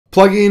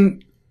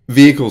Plug-in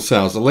vehicle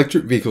sales,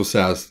 electric vehicle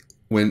sales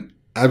went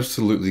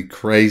absolutely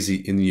crazy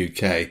in the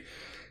UK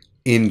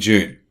in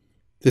June.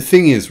 The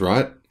thing is,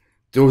 right,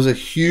 there was a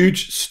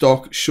huge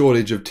stock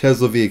shortage of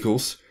Tesla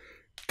vehicles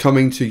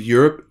coming to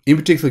Europe, in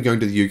particular going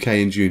to the UK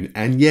in June,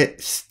 and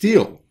yet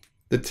still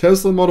the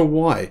Tesla Model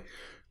Y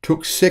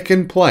took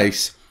second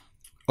place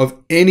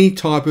of any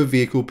type of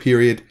vehicle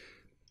period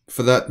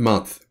for that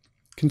month.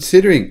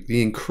 Considering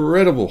the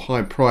incredible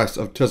high price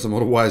of Tesla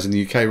Model Ys in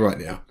the UK right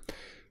now,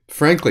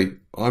 frankly,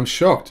 I'm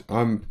shocked.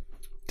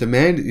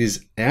 Demand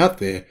is out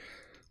there,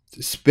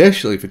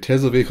 especially for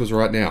Tesla vehicles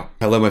right now.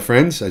 Hello, my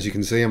friends. As you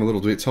can see, I'm a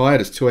little bit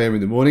tired. It's 2 a.m.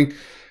 in the morning,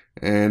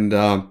 and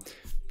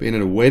been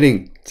at a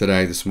wedding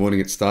today. This morning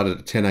it started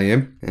at 10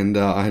 a.m. and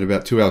I had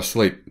about 2 hours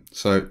sleep.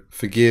 So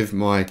forgive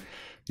my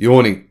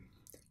yawning.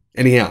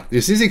 Anyhow,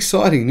 this is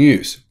exciting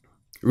news.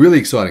 Really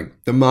exciting.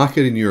 The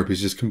market in Europe is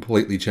just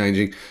completely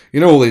changing. You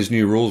know all these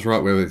new rules,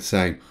 right? Where they're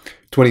saying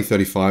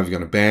 2035 you're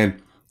going to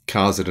ban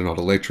cars that are not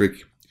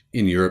electric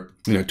in Europe.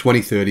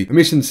 2030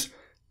 emissions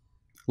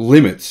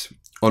limits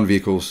on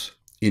vehicles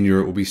in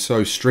Europe will be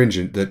so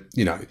stringent that,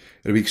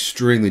 it'll be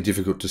extremely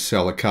difficult to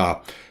sell a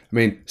car. I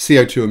mean,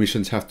 CO2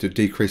 emissions have to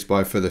decrease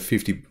by a further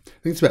 50, I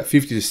think it's about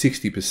 50 to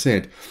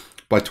 60%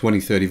 by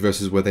 2030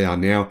 versus where they are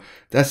now.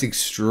 That's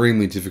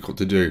extremely difficult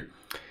to do.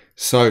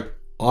 So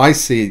I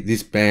see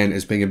this ban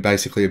as being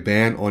basically a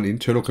ban on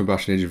internal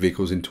combustion engine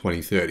vehicles in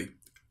 2030.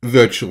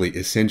 Virtually,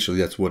 essentially,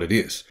 that's what it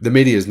is. The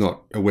media is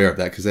not aware of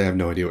that because they have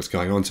no idea what's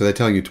going on. So they're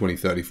telling you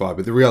 2035,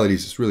 but the reality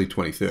is it's really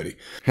 2030.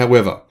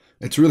 However,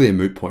 it's really a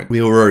moot point.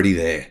 We're already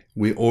there.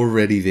 We're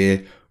already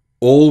there.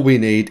 All we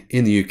need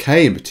in the UK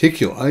in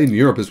particular, in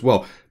Europe as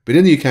well, but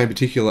in the UK in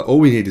particular, all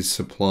we need is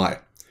supply.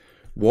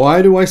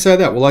 Why do I say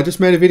that? Well, I just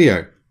made a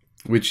video,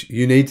 which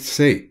you need to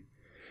see.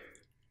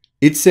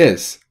 It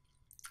says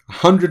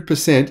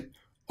 100%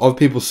 of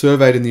people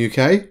surveyed in the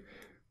UK,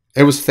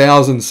 it was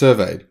thousands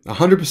surveyed,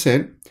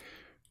 100%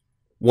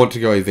 want to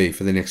go EV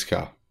for the next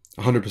car.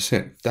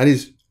 100%. That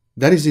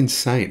is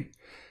insane.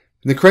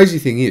 And the crazy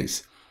thing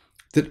is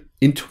that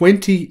in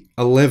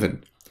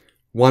 2011,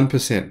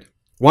 1%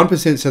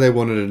 said they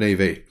wanted an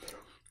EV.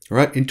 All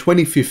right. In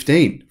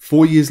 2015,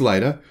 4 years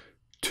later,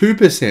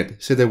 2%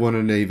 said they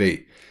wanted an EV.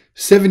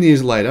 7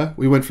 years later,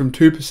 we went from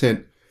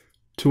 2%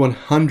 to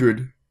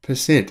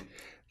 100%.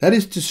 That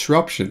is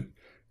disruption.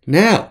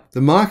 Now,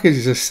 the market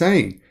is just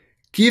saying,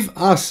 give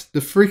us the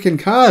freaking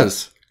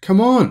cars.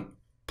 Come on,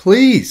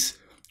 please.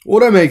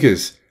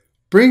 Automakers,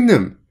 bring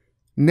them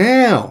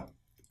now.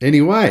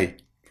 Anyway,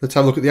 let's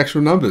have a look at the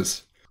actual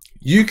numbers.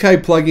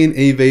 UK plug-in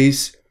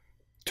EVs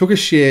took a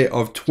share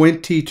of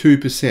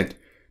 22%.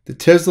 The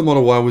Tesla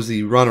Model Y was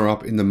the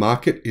runner-up in the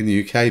market in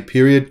the UK,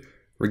 period,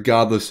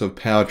 regardless of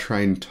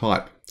powertrain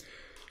type.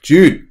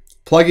 June,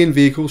 plug-in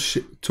vehicles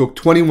took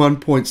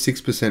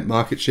 21.6%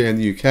 market share in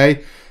the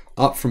UK,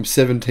 up from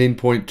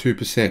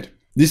 17.2%.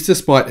 This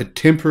despite a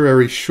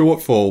temporary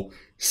shortfall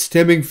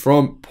stemming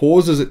from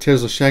pauses at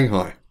Tesla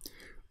Shanghai.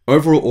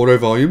 Overall auto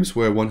volumes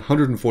were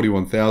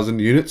 141,000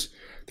 units.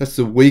 That's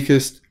the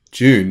weakest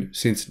June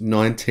since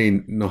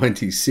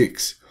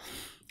 1996.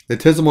 The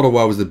Tesla Model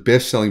Y was the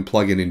best-selling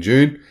plug-in in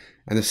June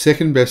and the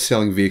second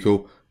best-selling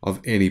vehicle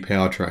of any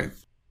powertrain.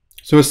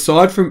 So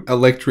aside from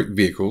electric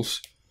vehicles,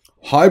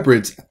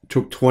 hybrids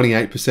took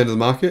 28% of the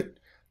market,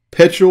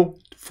 petrol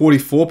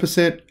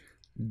 44%,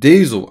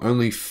 diesel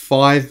only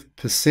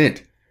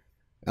 5%.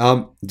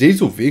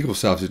 Diesel vehicle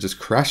sales are just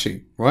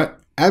crashing, right?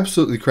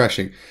 Absolutely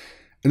crashing.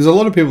 And there's a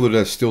lot of people that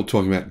are still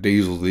talking about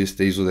diesel this,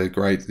 diesel that,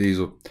 great,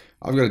 diesel.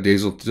 I've got a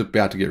diesel, just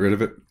about to get rid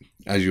of it,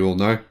 as you all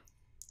know,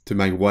 to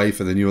make way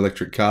for the new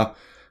electric car,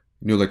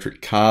 new electric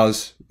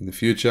cars in the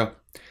future.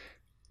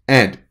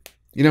 And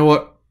you know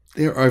what?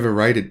 They're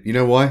overrated. You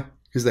know why?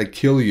 Because they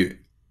kill you.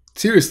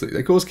 Seriously,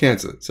 they cause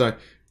cancer. So,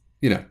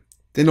 they're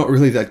not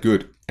really that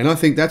good. And I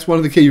think that's one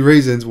of the key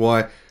reasons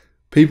why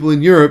people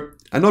in Europe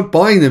are not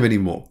buying them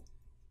anymore.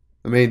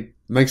 I mean, it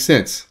makes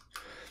sense.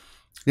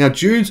 Now,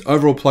 June's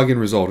overall plug-in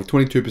result of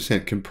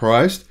 22%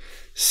 comprised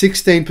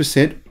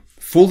 16%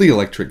 fully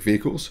electric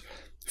vehicles,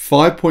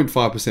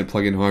 5.5%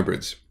 plug-in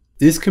hybrids.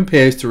 This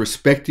compares to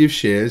respective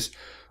shares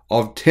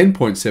of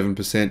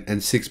 10.7%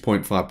 and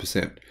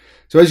 6.5%.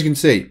 So as you can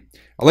see,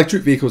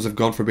 electric vehicles have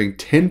gone from being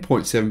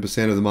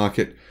 10.7% of the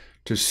market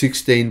to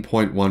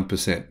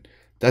 16.1%.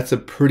 That's a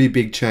pretty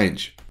big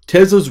change.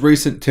 Tesla's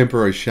recent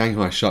temporary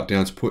Shanghai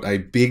shutdowns put a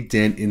big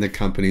dent in the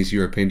company's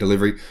European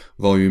delivery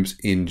volumes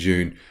in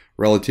June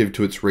relative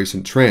to its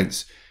recent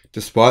trends.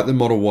 Despite the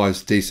Model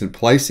Y's decent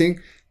placing,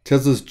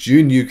 Tesla's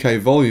June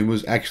UK volume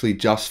was actually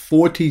just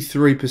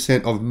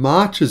 43% of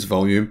March's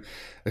volume,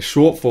 a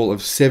shortfall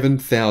of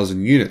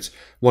 7,000 units.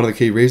 One of the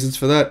key reasons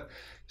for that,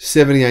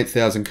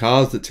 78,000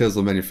 cars that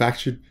Tesla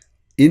manufactured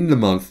in the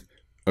month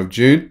of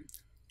June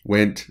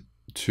went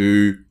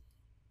to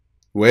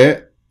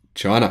where?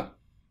 China.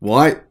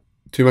 Why?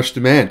 Too much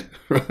demand.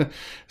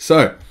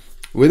 So,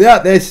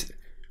 without this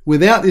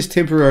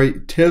temporary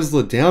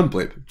Tesla down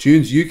blip,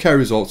 June's UK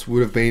results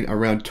would have been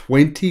around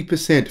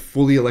 20%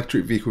 fully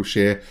electric vehicle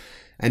share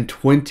and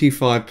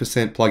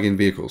 25% plug-in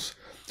vehicles.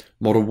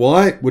 Model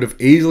Y would have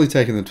easily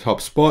taken the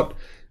top spot.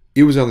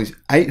 It was only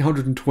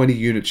 820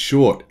 units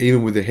short,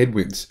 even with the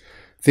headwinds.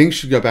 Things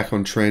should go back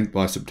on trend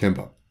by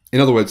September. In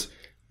other words,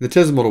 the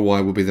Tesla Model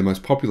Y will be the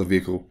most popular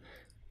vehicle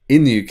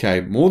in the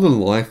UK, more than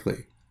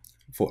likely,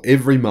 for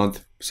every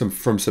month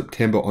from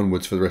September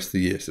onwards for the rest of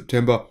the year.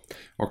 September,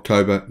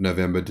 October,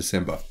 November,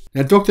 December.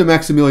 Now, Dr.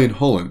 Maximilian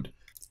Holland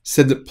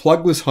said that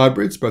plugless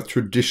hybrids, both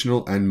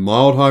traditional and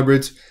mild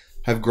hybrids,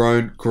 have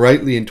grown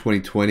greatly in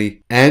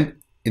 2020 and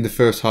in the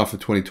first half of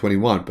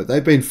 2021, but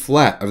they've been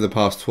flat over the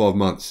past 12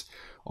 months,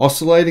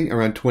 oscillating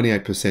around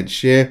 28%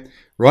 share.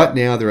 Right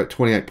now, they're at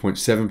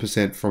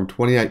 28.7% from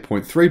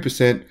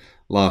 28.3%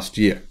 last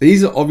year.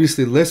 These are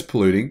obviously less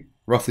polluting,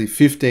 roughly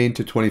 15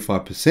 to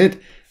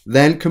 25%,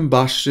 than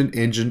combustion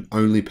engine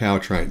only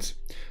powertrains.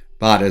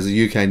 But as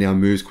the UK now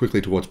moves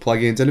quickly towards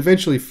plug-ins and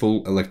eventually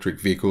full electric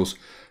vehicles,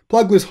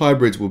 plugless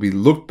hybrids will be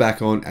looked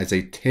back on as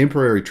a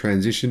temporary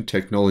transition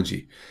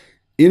technology,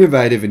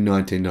 innovative in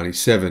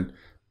 1997,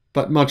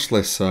 but much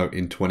less so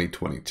in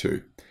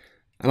 2022,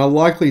 and are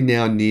likely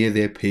now near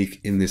their peak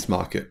in this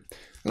market.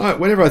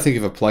 Whenever I think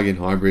of a plug-in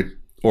hybrid,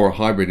 or a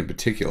hybrid in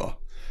particular,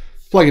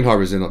 plug-in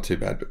hybrids are not too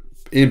bad, but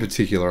in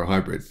particular a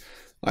hybrid,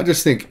 I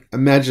just think,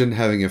 imagine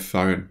having a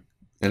phone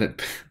and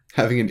it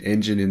having an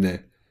engine in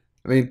there.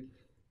 I mean,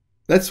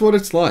 that's what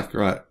it's like,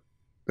 right?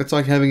 It's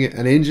like having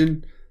an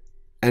engine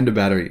and a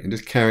battery and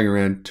just carrying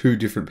around two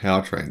different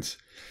powertrains.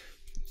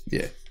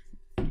 Yeah.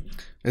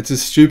 It's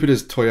as stupid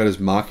as Toyota's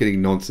marketing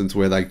nonsense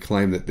where they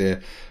claim that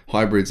their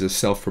hybrids are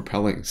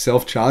self-propelling,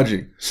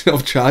 self-charging.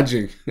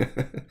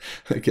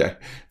 Okay,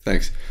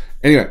 thanks.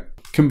 Anyway,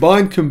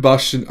 combined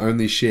combustion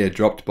only share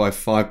dropped by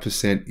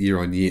 5% year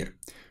on year,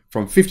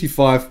 from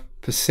 55%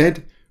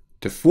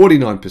 to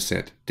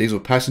 49%. Diesel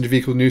passenger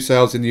vehicle new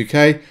sales in the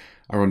UK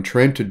are on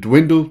trend to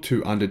dwindle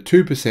to under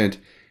 2%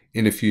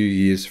 in a few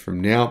years from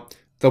now.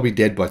 They'll be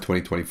dead by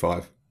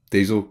 2025.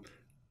 Diesel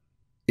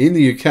in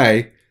the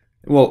UK,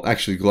 well,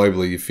 actually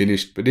globally you're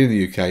finished, but in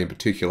the UK in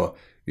particular,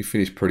 you're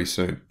finished pretty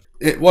soon.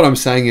 What I'm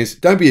saying is,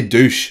 don't be a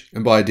douche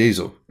and buy a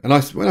diesel. And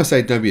when I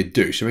say don't be a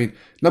douche, I mean,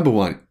 number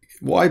one,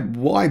 why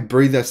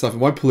breathe that stuff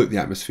and why pollute the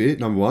atmosphere?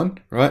 Number one,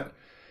 right?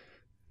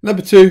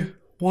 Number two,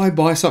 why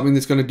buy something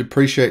that's going to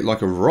depreciate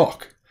like a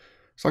rock?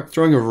 It's like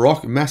throwing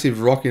a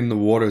massive rock in the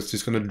water. It's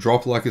just going to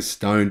drop like a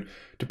stone.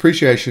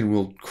 Depreciation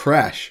will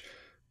crash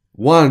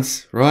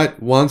once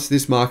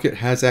this market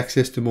has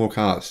access to more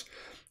cars.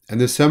 And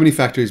there's so many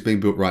factories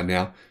being built right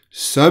now,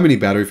 so many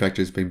battery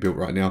factories being built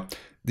right now.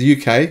 The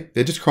UK,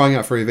 they're just crying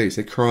out for EVs.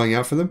 They're crying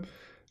out for them.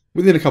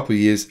 Within a couple of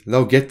years,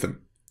 they'll get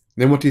them.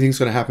 Then what do you think is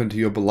going to happen to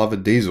your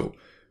beloved diesel?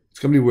 It's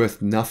going to be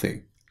worth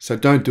nothing. So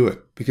don't do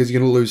it, because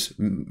you're going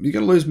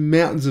to lose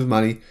mountains of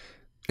money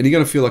and you're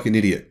going to feel like an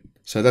idiot.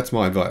 So that's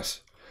my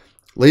advice.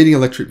 Leading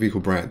electric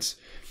vehicle brands.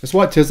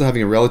 Despite Tesla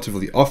having a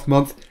relatively off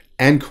month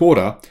and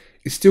quarter,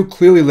 it still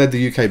clearly led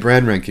the UK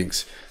brand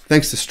rankings,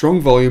 thanks to strong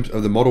volumes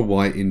of the Model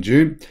Y in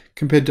June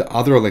compared to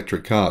other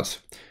electric cars.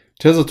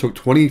 Tesla took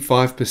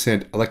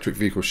 25% electric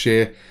vehicle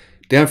share,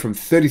 down from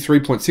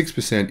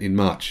 33.6% in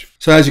March.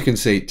 So as you can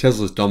see,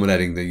 Tesla's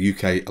dominating the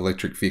UK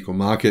electric vehicle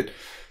market.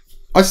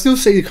 I still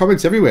see the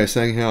comments everywhere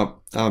saying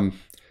how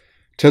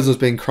Tesla's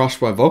being crushed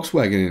by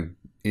Volkswagen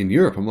in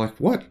Europe. I'm like,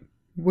 what?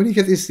 Where do you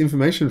get this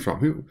information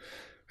from?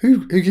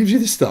 Who gives you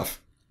this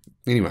stuff?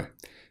 Anyway,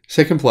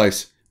 second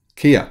place,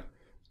 Kia,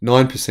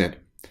 9%.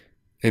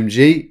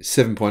 MG,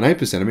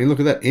 7.8%. I mean, look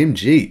at that.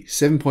 MG,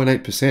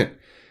 7.8%.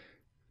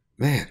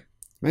 Man,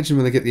 imagine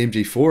when they get the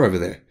MG4 over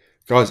there.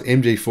 Guys,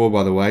 MG4,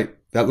 by the way,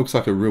 that looks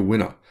like a real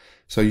winner.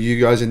 So you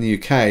guys in the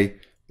UK,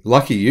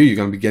 lucky you're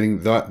going to be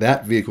getting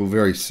that vehicle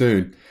very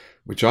soon,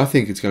 which I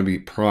think is going to be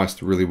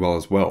priced really well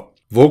as well.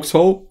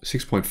 Vauxhall,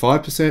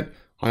 6.5%.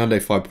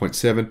 Hyundai,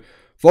 5.7%.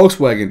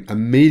 Volkswagen, a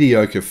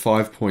mediocre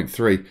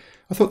 5.3%.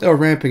 I thought they were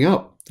ramping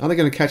up. Are they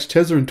going to catch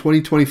Tesla in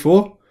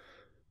 2024?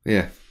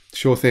 Yeah,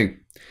 sure thing.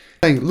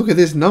 Look at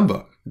this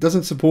number. It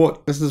doesn't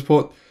support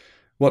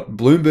what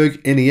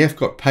Bloomberg NEF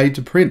got paid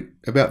to print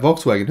about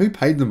Volkswagen. Who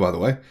paid them, by the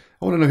way?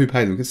 I want to know who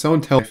paid them. Can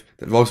someone tell me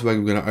that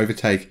Volkswagen were going to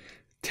overtake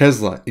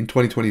Tesla in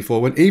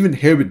 2024 when even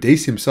Herbert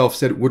Diess himself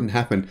said it wouldn't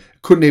happen?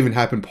 It couldn't even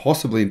happen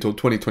possibly until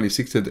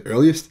 2026 at the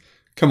earliest?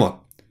 Come on.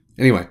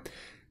 Anyway,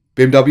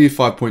 BMW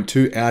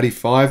 5.2, Audi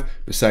 5,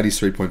 Mercedes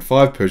 3.5,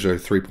 Peugeot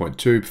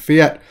 3.2,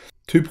 Fiat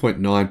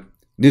 2.9,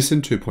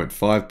 Nissan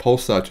 2.5,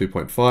 Polestar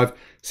 2.5,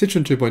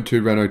 Citroen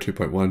 2.2, Renault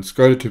 2.1,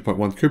 Skoda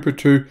 2.1, Cupra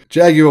 2,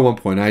 Jaguar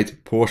 1.8,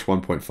 Porsche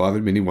 1.5,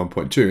 and Mini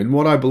 1.2. And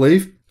what I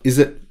believe is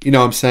that,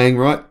 I'm saying,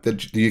 right,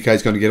 that the UK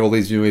is going to get all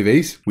these new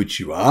EVs, which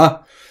you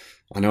are.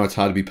 I know it's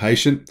hard to be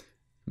patient.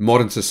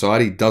 Modern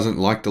society doesn't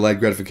like delayed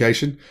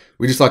gratification.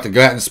 We just like to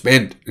go out and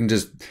spend and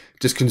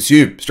just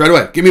consume straight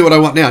away. Give me what I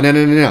want now.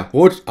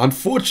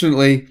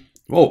 Unfortunately,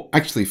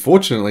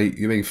 fortunately,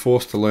 you're being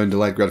forced to learn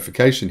delayed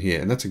gratification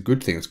here. And that's a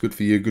good thing. It's good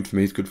for you, good for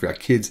me, it's good for our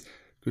kids,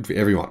 good for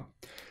everyone.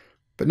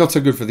 But not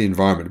so good for the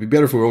environment. It'd be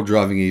better if we were all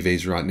driving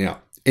EVs right now.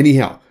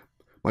 Anyhow,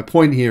 my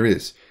point here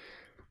is,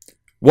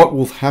 what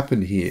will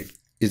happen here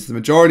is the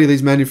majority of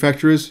these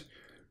manufacturers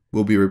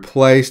will be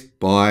replaced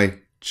by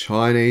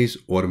Chinese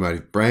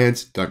automotive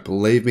brands. Don't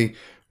believe me?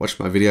 Watch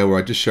my video where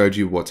I just showed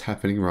you what's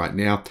happening right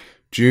now.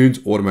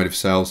 June's automotive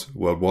sales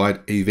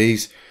worldwide,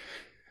 EVs.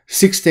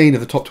 16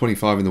 of the top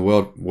 25 in the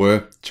world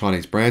were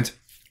Chinese brands.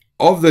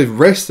 Of the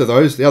rest of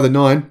those, the other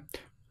 9,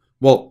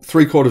 well,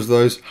 3/4 of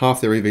those,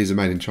 half their EVs are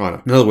made in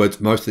China. In other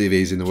words, most of the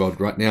EVs in the world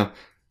right now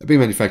are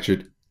being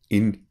manufactured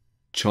in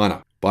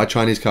China by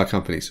Chinese car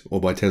companies or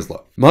by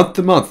Tesla. Month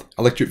to month,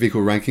 electric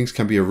vehicle rankings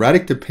can be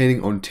erratic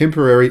depending on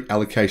temporary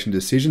allocation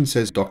decisions,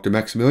 says Dr.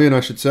 Maximilian,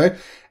 I should say,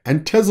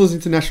 and Tesla's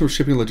international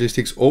shipping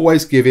logistics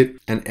always give it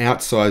an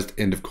outsized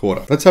end of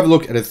quarter. Let's have a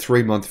look at a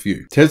 3-month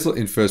view. Tesla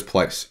in first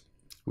place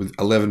with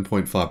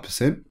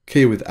 11.5%,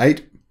 Kia with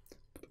 8%,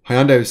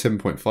 Hyundai with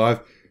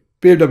 7.5%,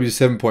 BMW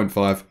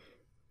 7.5%,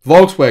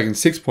 Volkswagen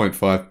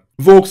 6.5%,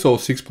 Vauxhall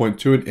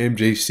 6.2%, and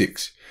MG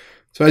 6%.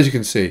 So as you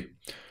can see,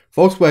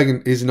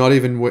 Volkswagen is not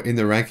even in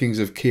the rankings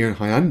of Kia and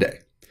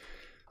Hyundai.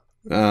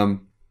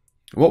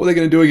 What were they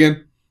going to do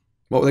again?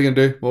 What were they going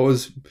to do?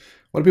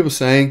 What are people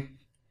saying?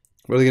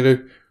 What are they going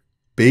to do?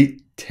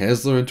 Beat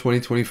Tesla in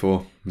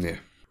 2024. Yeah.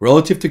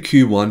 Relative to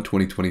Q1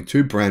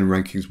 2022, brand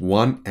rankings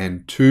 1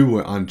 and 2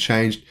 were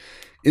unchanged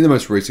in the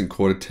most recent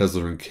quarter,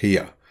 Tesla and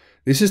Kia.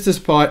 This is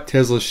despite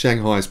Tesla's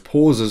Shanghai's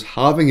pauses,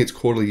 halving its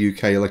quarterly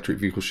UK electric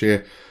vehicle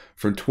share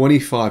from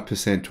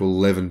 25% to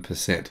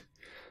 11%.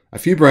 A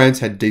few brands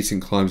had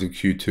decent climbs in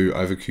Q2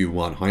 over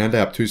Q1. Hyundai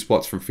up 2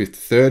 spots from 5th to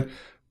 3rd,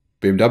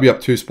 BMW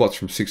up 2 spots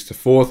from 6th to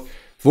 4th,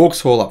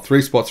 Vauxhall up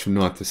 3 spots from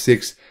 9th to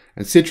 6th,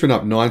 and Citroën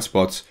up 9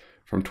 spots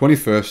from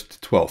 21st to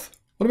 12th.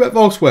 What about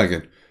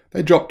Volkswagen?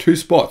 They dropped 2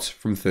 spots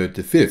from 3rd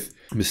to 5th.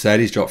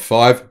 Mercedes dropped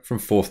 5 from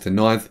 4th to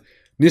 9th.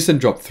 Nissan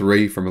dropped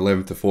 3 from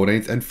 11th to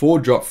 14th, and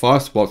Ford dropped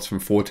 5 spots from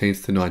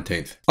 14th to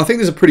 19th. I think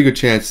there's a pretty good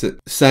chance that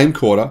same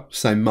quarter,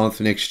 same month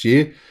next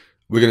year,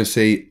 we're going to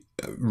see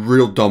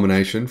real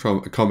domination from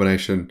a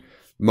combination,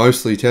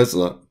 mostly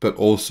Tesla, but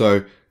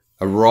also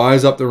a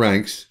rise up the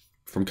ranks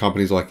from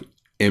companies like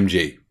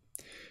MG.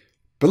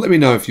 But let me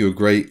know if you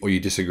agree or you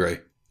disagree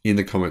in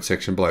the comment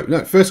section below.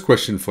 Now, first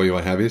question for you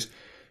I have is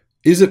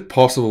it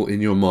possible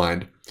in your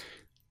mind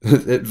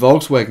that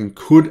Volkswagen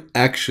could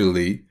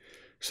actually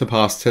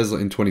surpass Tesla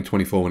in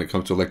 2024 when it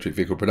comes to electric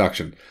vehicle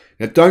production?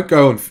 Now, don't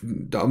go on,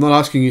 I'm not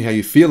asking you how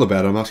you feel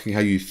about it, I'm asking how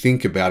you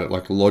think about it,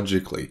 like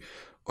logically.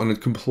 On a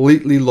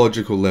completely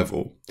logical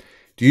level,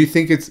 do you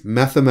think it's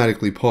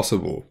mathematically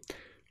possible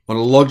on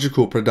a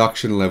logical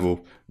production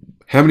level,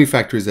 how many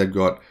factories they've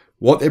got,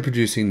 what they're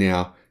producing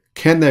now,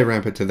 can they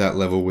ramp it to that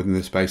level within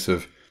the space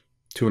of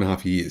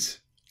 2.5 years?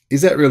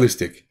 Is that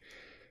realistic?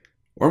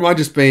 Or am I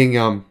just being,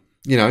 am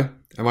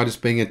I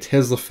just being a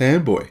Tesla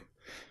fanboy?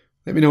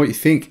 Let me know what you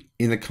think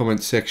in the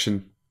comments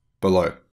section below.